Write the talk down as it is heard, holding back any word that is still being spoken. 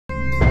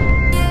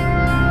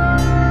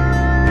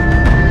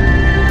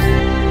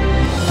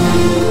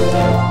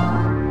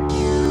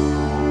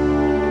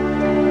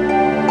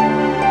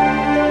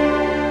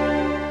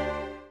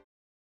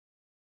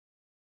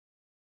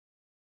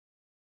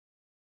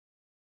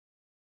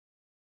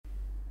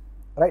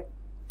right?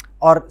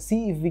 Or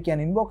see if we can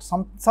invoke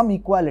some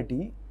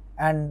equality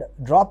and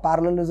draw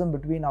parallelism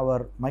between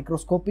our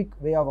microscopic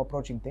way of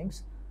approaching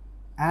things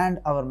and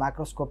our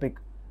macroscopic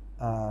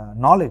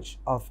knowledge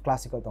of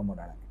classical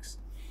thermodynamics.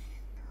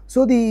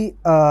 So the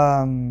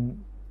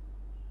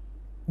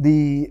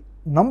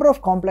number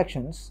of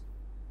complexions,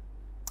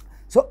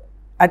 so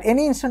at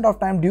any instant of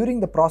time during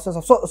the process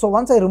of, so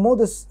once I remove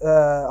this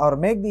or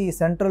make the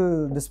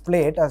central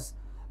display as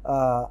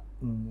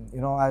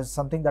as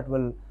something that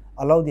will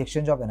allow the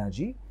exchange of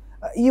energy,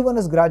 E1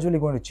 is gradually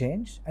going to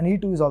change and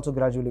E2 is also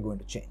gradually going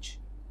to change.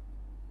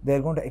 They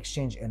are going to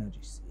exchange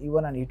energies.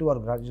 E1 and E2 are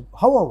gradually.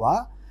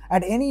 However,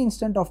 at any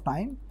instant of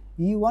time,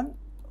 E1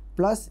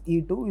 plus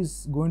E2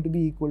 is going to be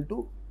equal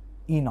to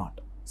E0,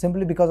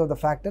 simply because of the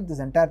fact that this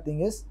entire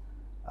thing is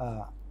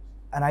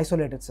an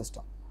isolated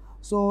system.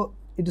 So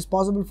it is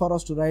possible for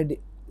us to write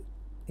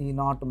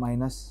E0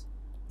 minus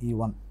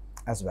E1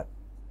 as well.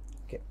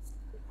 Okay.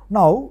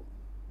 Now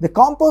the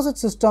composite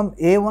system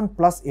A1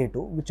 plus A2,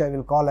 which I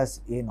will call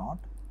as A0,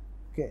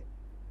 okay,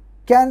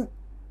 can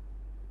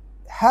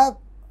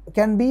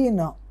be in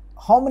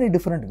how many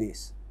different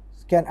ways?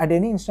 Can at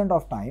any instant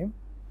of time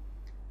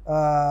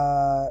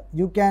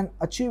you can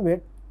achieve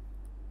it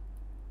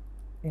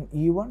in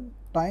E1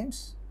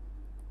 times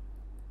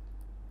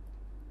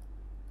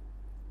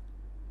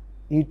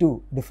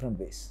E2 different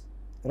ways,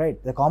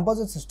 right? The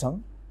composite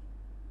system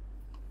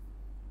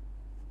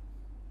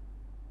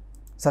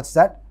such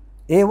that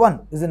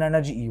A1 is an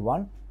energy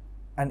E1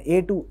 and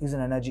A2 is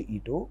an energy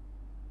E2.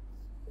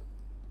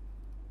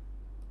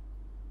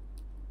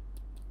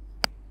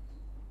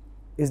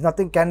 Is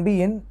nothing, can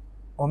be in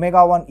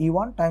omega 1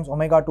 E1 times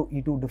omega 2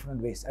 E2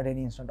 different ways at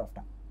any instant of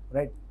time,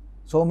 right?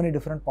 So many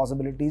different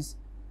possibilities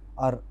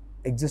are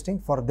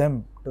existing for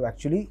them to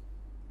actually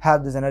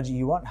have this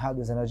energy E1, have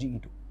this energy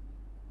E2,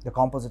 the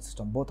composite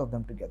system, both of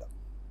them together.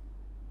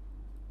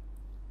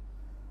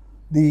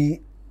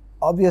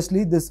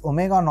 Obviously this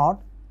omega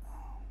naught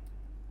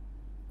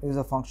is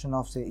a function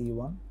of say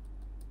E1,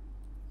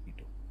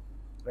 E2,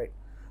 right?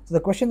 So the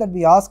question that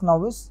we ask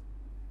now is,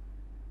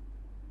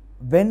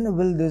 when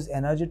will this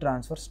energy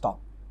transfer stop?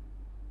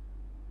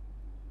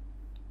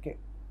 Okay,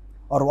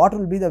 or what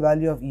will be the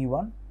value of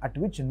E1 at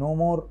which no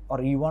more, or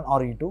E1 or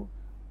E2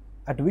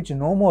 at which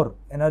no more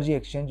energy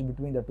exchange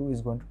between the two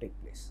is going to take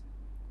place.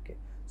 Okay,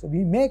 so we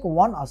make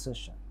one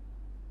assertion.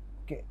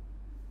 Okay,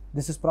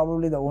 this is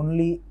probably the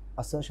only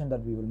assertion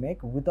that we will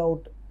make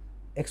without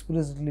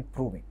explicitly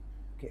proving.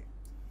 Okay,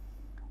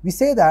 we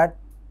say that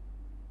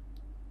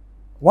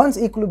once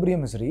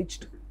equilibrium is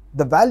reached,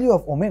 the value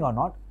of omega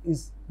naught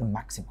is the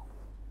maximum.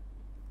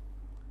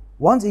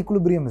 Once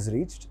equilibrium is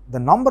reached, the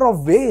number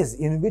of ways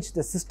in which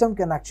the system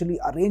can actually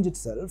arrange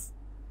itself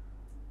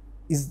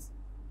is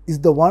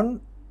the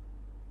one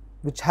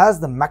which has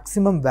the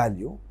maximum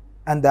value,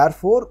 and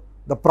therefore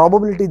the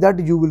probability that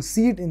you will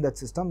see it in that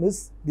system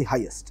is the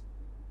highest.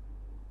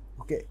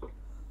 Okay.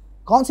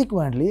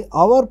 Consequently,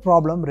 our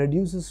problem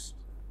reduces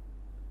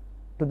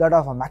to that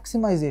of a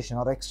maximization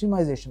or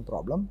extremization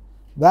problem,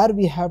 where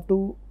we have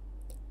to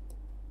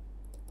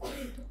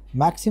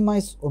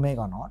maximize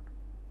omega naught,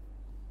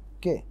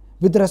 okay,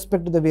 with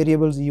respect to the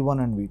variables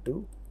E1 and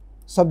V2,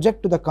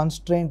 subject to the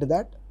constraint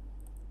that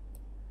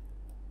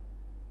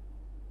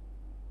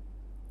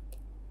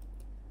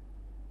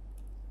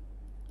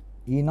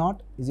E0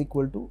 is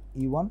equal to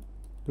E1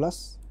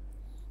 plus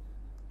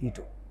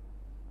E2,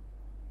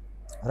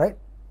 right?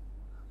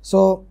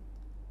 So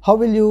how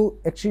will you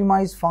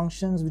extremize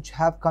functions which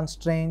have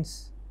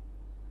constraints?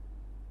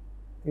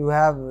 You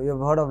have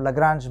heard of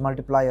Lagrange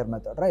multiplier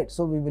method, right?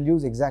 So we will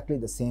use exactly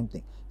the same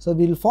thing. So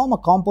we will form a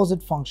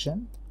composite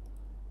function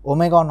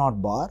omega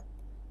naught bar,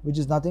 which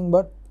is nothing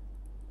but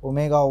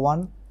omega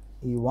 1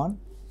 E1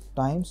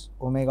 times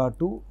omega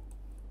 2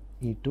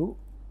 E2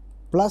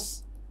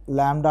 plus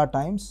lambda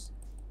times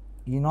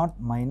E0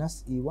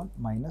 minus E1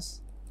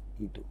 minus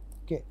E2.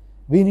 Okay,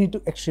 we need to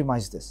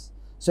extremize this.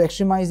 So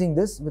extremizing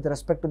this with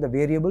respect to the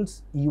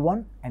variables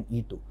E1 and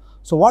E2.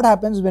 So what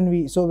happens when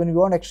we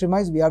want to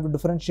extremize, we have to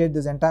differentiate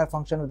this entire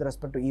function with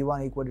respect to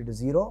E1 equal to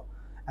 0,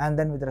 and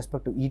then with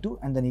respect to E2,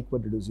 and then equal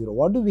to 0.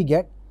 What do we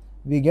get?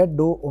 We get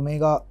dou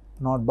omega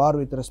naught bar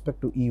with respect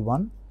to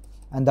E1,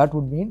 and that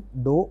would mean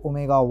dou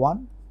omega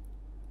 1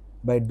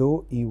 by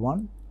dou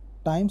E1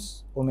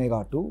 times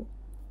omega 2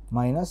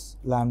 minus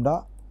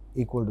lambda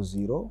equal to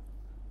 0,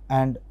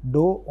 and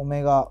dou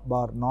omega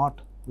bar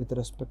naught with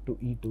respect to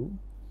E2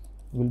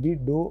 will be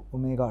dou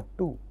omega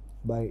 2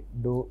 by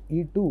dou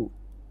E2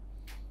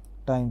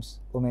 times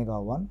omega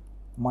 1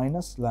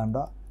 minus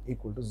lambda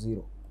equal to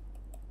 0.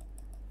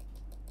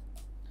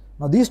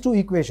 Now these two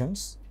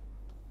equations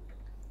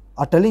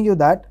are telling you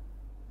that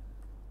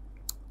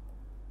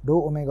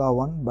dou omega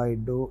 1 by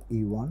dou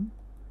E1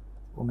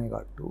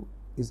 omega 2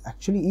 is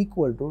actually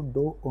equal to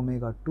dou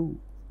omega 2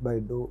 by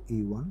dou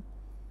E1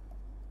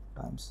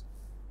 times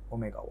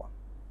omega 1.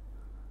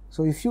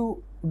 So if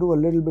you do a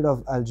little bit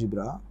of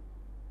algebra,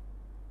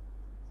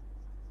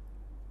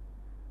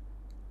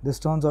 this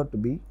turns out to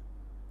be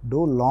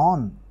dou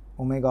ln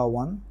omega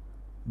 1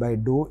 by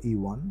dou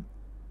E1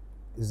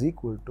 is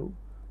equal to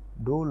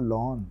dou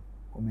ln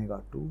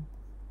omega 2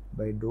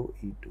 by dou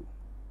E2.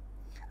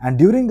 And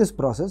during this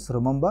process,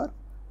 remember,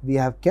 we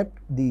have kept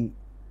the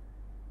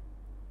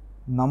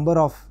number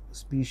of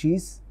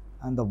species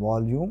and the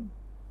volume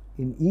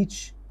in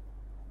each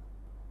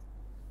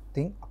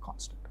thing a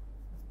constant,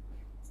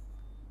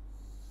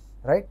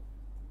 right?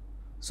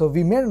 So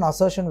we made an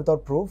assertion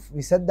without proof.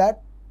 We said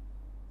that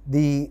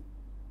the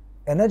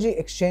energy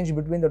exchange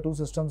between the two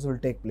systems will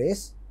take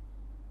place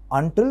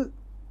until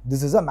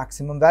this is a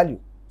maximum value.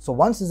 So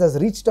once this has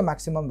reached a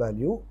maximum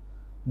value,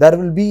 there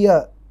will be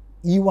a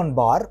E1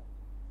 bar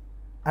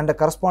and a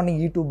corresponding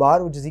E2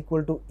 bar, which is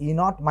equal to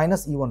E0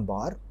 minus E1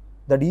 bar,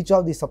 that each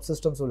of these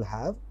subsystems will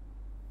have.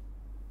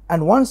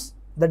 And once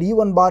that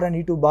E1 bar and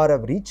E2 bar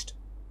have reached,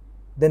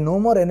 then no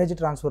more energy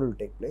transfer will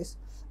take place.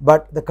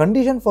 But the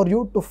condition for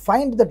you to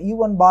find that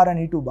E1 bar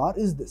and E2 bar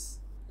is this.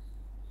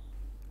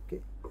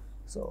 Okay,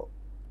 so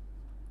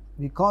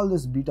we call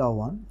this beta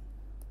 1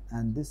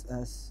 and this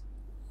as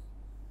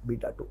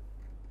beta 2.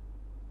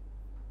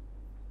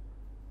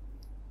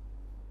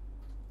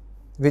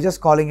 We are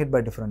just calling it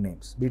by different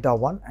names, beta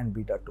 1 and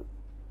beta 2.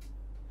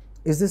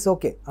 Is this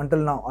okay until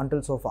now,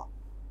 until so far?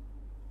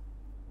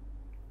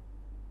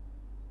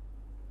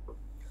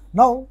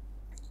 Now,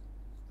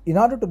 in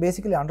order to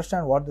basically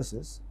understand what this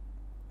is,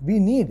 we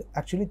need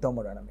actually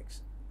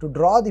thermodynamics to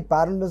draw the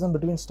parallelism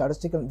between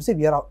statistical. See,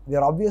 we are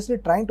obviously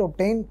trying to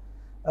obtain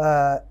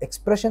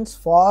expressions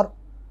for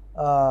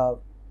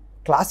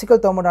classical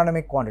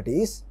thermodynamic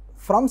quantities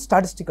from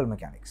statistical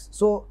mechanics.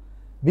 So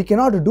we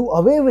cannot do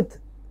away with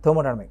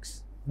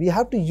thermodynamics. We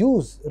have to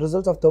use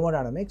results of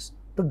thermodynamics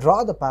to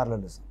draw the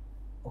parallelism.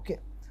 Okay,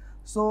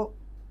 so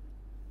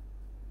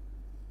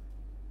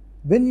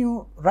when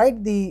you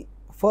write the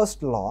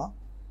first law,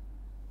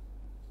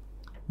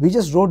 we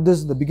just wrote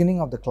this at the beginning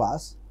of the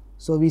class.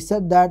 So we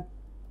said that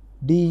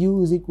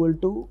du is equal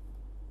to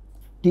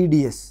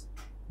TdS,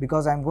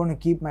 because I am going to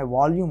keep my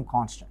volume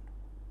constant,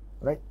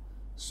 right?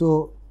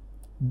 So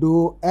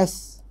dou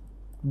S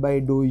by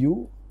dou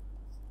U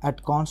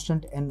at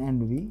constant n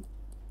and v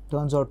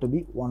turns out to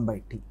be 1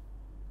 by T,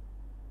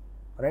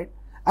 right?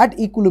 At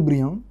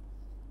equilibrium,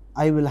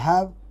 I will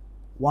have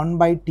 1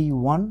 by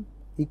T1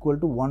 equal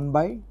to 1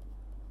 by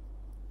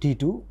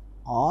T2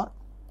 or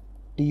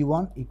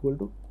T1 equal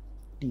to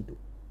T2.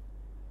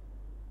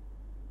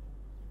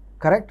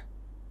 Correct?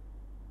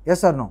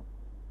 Yes or no?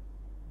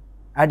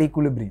 At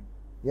equilibrium.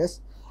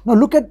 Yes. Now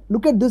look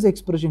at this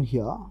expression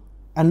here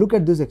and look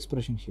at this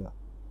expression here.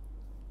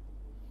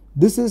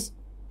 This is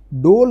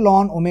dou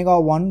ln omega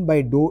 1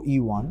 by dou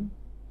E1.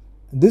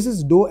 This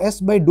is dou S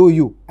by dou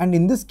U, and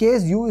in this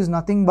case U is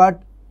nothing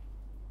but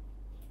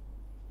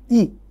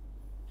E.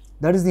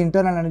 That is the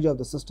internal energy of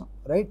the system,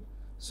 right?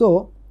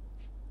 So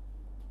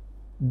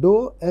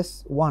dou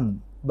S1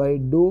 by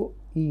dou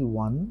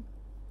E1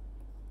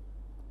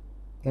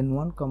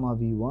 N1 comma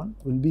V1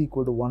 will be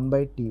equal to 1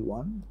 by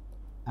T1,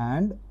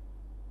 and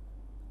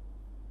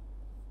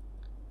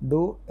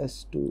dou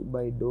S2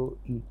 by dou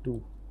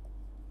E2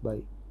 by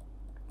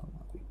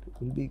V2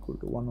 will be equal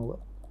to 1 over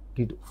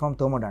T2 from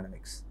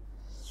thermodynamics.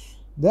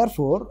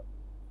 Therefore,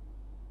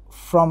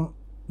 from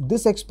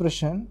this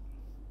expression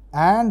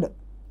and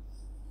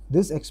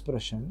this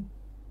expression,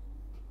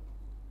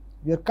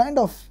 we are kind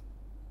of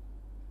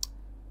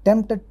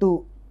tempted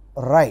to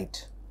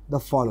write the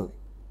following: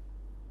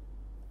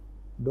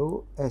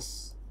 dou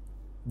S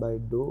by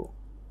dou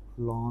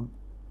ln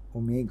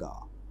omega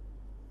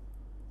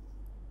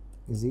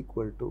is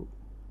equal to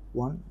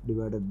 1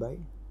 divided by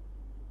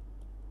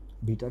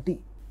beta T.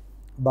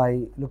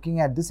 By looking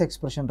at this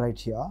expression right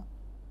here,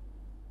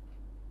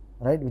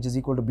 right, which is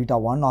equal to beta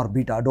 1 or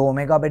beta, dou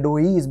omega by dou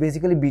E is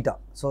basically beta.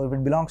 So if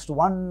it belongs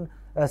to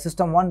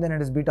system 1, then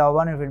it is beta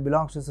 1. If it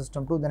belongs to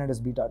system 2, then it is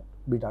beta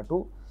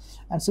 2.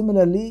 And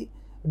similarly,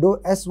 dou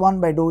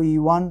S1 by dou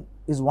E1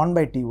 is 1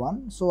 by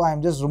T1. So I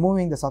am just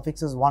removing the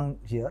suffixes 1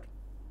 here,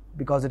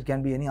 because it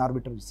can be any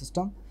arbitrary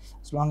system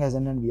as long as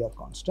n and v are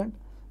constant.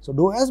 So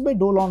dou S by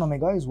dou ln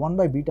omega is 1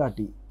 by beta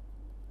T,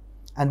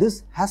 and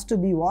this has to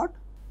be what?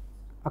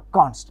 A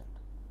constant.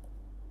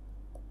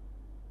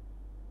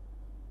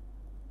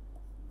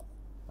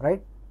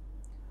 Right?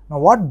 Now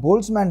what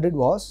Boltzmann did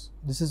was,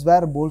 this is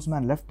where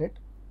Boltzmann left it.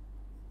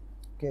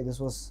 Okay, this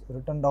was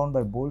written down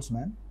by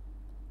Boltzmann.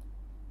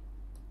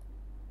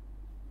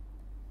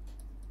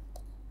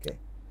 Okay,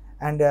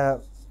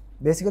 and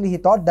basically he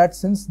thought that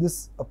since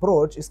this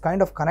approach is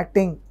kind of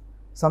connecting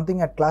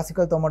something at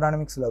classical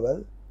thermodynamics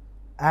level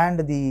and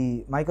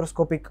the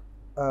microscopic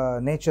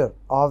nature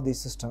of the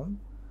system,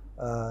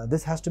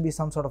 this has to be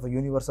some sort of a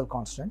universal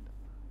constant.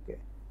 Okay.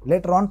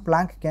 Later on,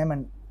 Planck came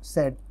and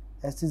said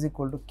S is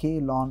equal to k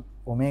ln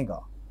omega.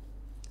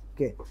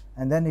 Okay,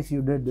 and then if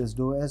you did this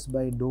dou S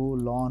by dou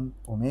ln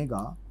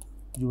omega,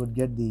 you would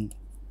get the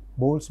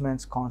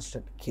Boltzmann's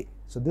constant k.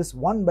 So this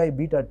 1 by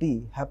beta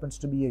T happens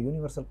to be a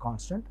universal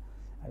constant,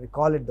 and we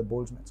call it the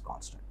Boltzmann's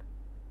constant.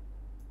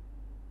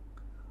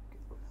 Okay.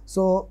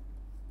 So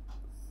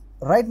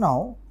right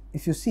now,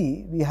 if you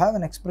see, we have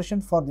an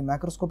expression for the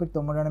macroscopic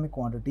thermodynamic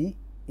quantity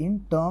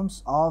in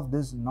terms of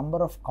this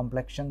number of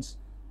complexions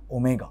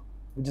omega,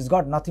 which has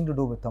got nothing to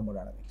do with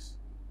thermodynamics,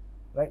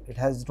 right? It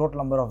has the total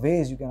number of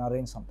ways you can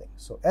arrange something.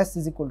 So S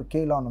is equal to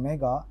K ln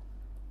omega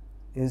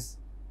is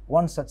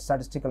one such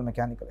statistical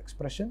mechanical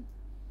expression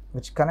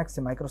which connects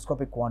the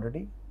microscopic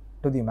quantity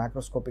to the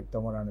macroscopic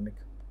thermodynamic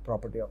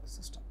property of the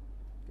system.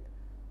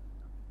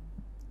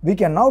 We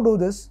can now do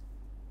this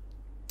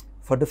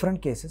for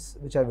different cases,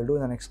 which I will do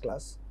in the next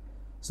class.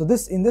 So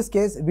in this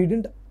case we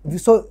didn't,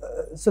 so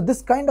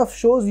this kind of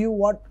shows you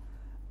what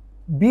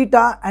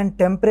beta and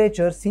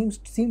temperature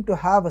seem to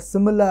have a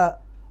similar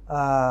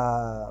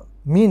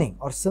meaning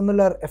or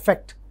similar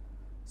effect.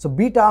 So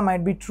beta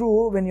might be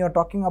true when you are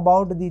talking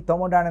about the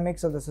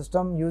thermodynamics of the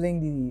system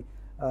using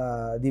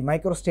the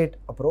microstate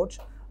approach,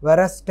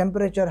 whereas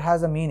temperature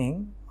has a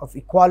meaning of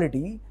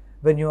equality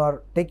when you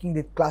are taking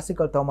the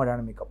classical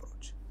thermodynamic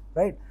approach,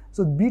 right?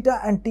 So beta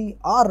and T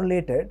are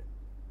related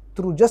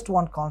through just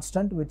one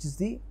constant, which is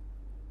the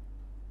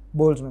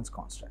Boltzmann's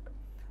constant.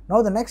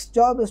 Now the next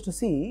job is to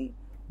see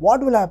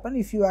what will happen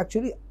if you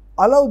actually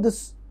allow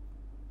this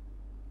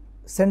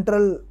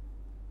central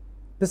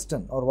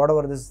piston or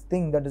whatever this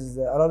thing that is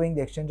allowing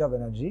the exchange of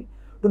energy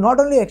to not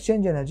only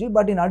exchange energy,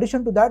 but in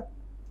addition to that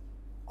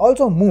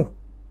also move.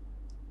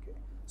 Okay.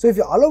 So if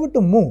you allow it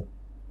to move,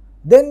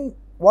 then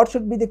what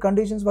should be the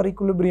conditions for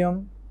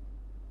equilibrium?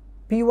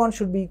 P1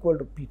 should be equal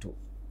to P2,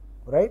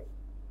 right?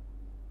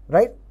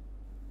 Right?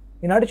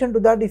 In addition to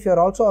that, if you are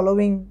also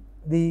allowing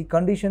the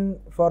condition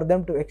for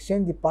them to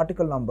exchange the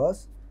particle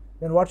numbers,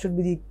 then what should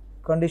be the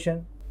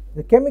condition?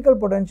 The chemical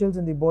potentials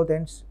in the both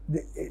ends,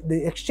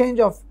 the exchange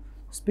of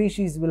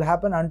species will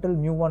happen until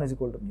mu1 is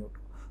equal to mu2.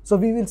 So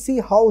we will see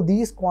how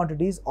these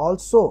quantities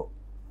also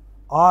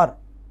are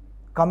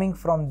coming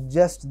from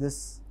just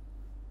this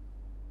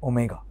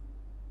omega,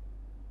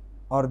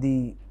 or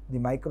the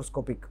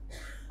microscopic,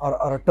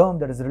 or a term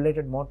that is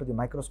related more to the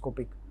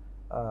microscopic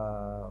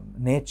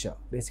nature,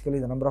 basically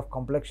the number of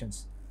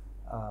complexions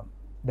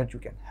that you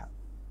can have.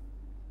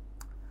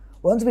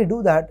 Once we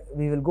do that,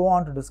 we will go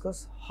on to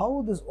discuss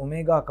how this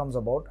omega comes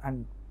about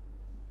and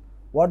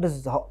what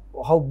is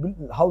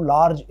how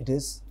large it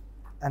is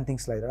and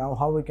things like that, and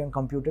how we can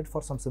compute it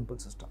for some simple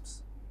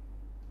systems.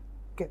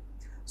 Okay,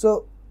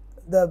 so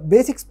the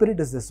basic spirit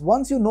is this: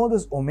 once you know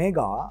this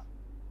omega,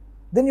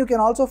 then you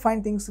can also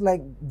find things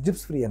like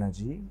Gibbs free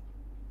energy,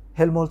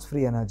 Helmholtz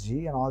free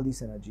energy, and all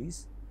these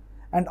energies,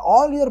 and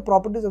all your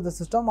properties of the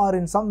system are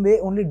in some way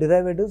only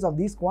derivatives of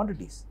these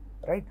quantities,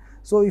 right?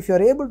 So if you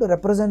are able to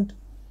represent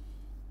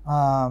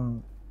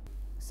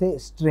say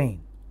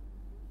strain,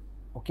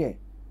 okay,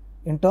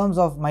 in terms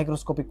of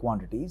microscopic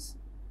quantities,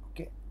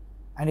 okay,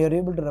 and you are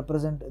able to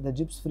represent the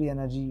Gibbs free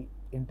energy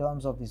in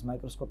terms of these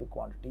microscopic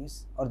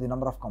quantities or the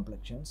number of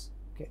complexions,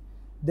 okay,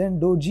 then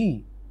dou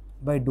G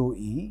by dou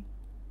E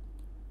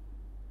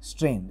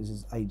strain, this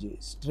is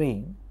Ij,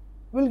 strain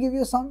will give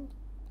you some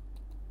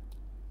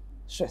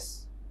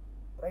stress,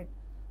 right?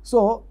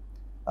 So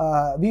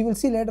we will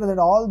see later that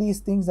all these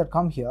things that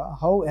come here,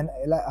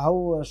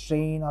 how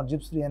strain or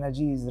Gibbs free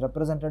energy is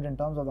represented in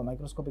terms of the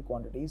microscopic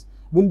quantities,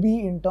 will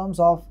be in terms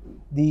of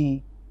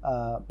the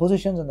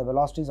positions and the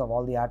velocities of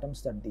all the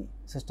atoms that the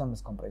system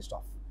is comprised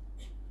of.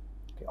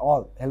 Okay,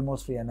 all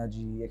Helmholtz free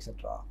energy,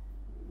 etc.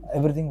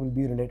 Everything will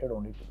be related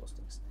only to those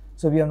things.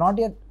 So we have not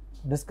yet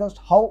discussed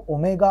how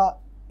omega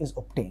is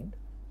obtained,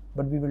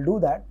 but we will do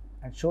that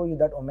and show you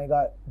that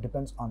omega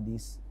depends on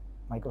these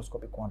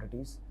microscopic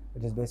quantities,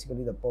 which is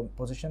basically the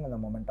position and the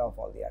momenta of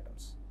all the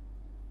atoms.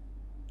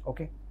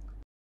 Okay.